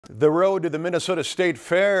The road to the Minnesota State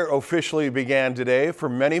Fair officially began today for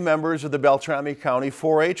many members of the Beltrami County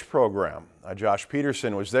 4-H program. Josh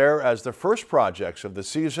Peterson was there as the first projects of the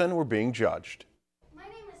season were being judged.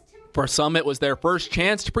 For some, it was their first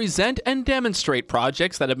chance to present and demonstrate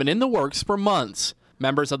projects that have been in the works for months.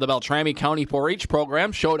 Members of the Beltrami County 4-H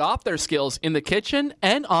program showed off their skills in the kitchen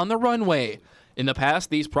and on the runway. In the past,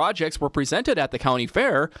 these projects were presented at the county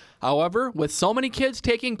fair. However, with so many kids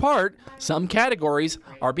taking part, some categories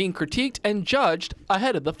are being critiqued and judged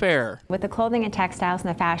ahead of the fair. With the clothing and textiles and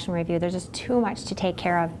the fashion review, there's just too much to take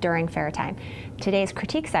care of during fair time. Today's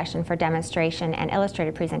critique session for demonstration and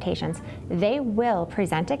illustrated presentations, they will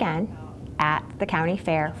present again at the county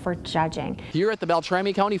fair for judging. Here at the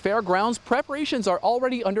Beltrami County Fairgrounds, preparations are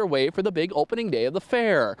already underway for the big opening day of the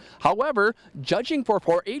fair. However, judging for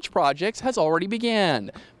 4-H projects has already began,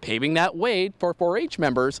 paving that way for 4-H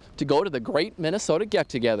members to go to the Great Minnesota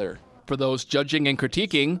Get-Together. For those judging and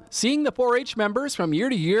critiquing, seeing the 4-H members from year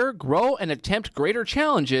to year grow and attempt greater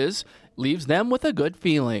challenges leaves them with a good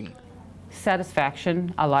feeling.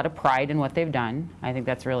 Satisfaction, a lot of pride in what they've done. I think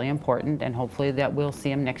that's really important, and hopefully that we'll see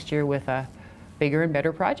them next year with a bigger and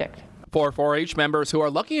better project. For 4-H members who are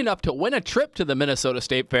lucky enough to win a trip to the Minnesota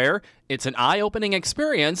State Fair, it's an eye-opening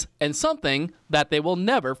experience and something that they will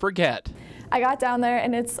never forget. I got down there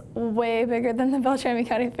and it's way bigger than the Beltrami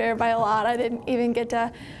County Fair by a lot. I didn't even get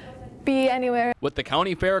to be anywhere. With the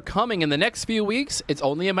county fair coming in the next few weeks, it's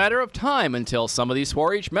only a matter of time until some of these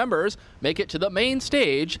 4-H members make it to the main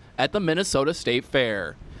stage at the Minnesota State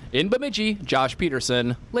Fair. In Bemidji, Josh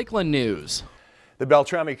Peterson, Lakeland News. The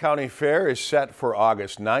Beltrami County Fair is set for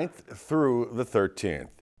August 9th through the 13th.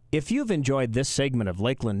 If you've enjoyed this segment of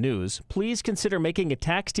Lakeland News, please consider making a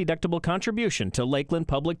tax-deductible contribution to Lakeland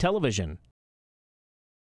Public Television.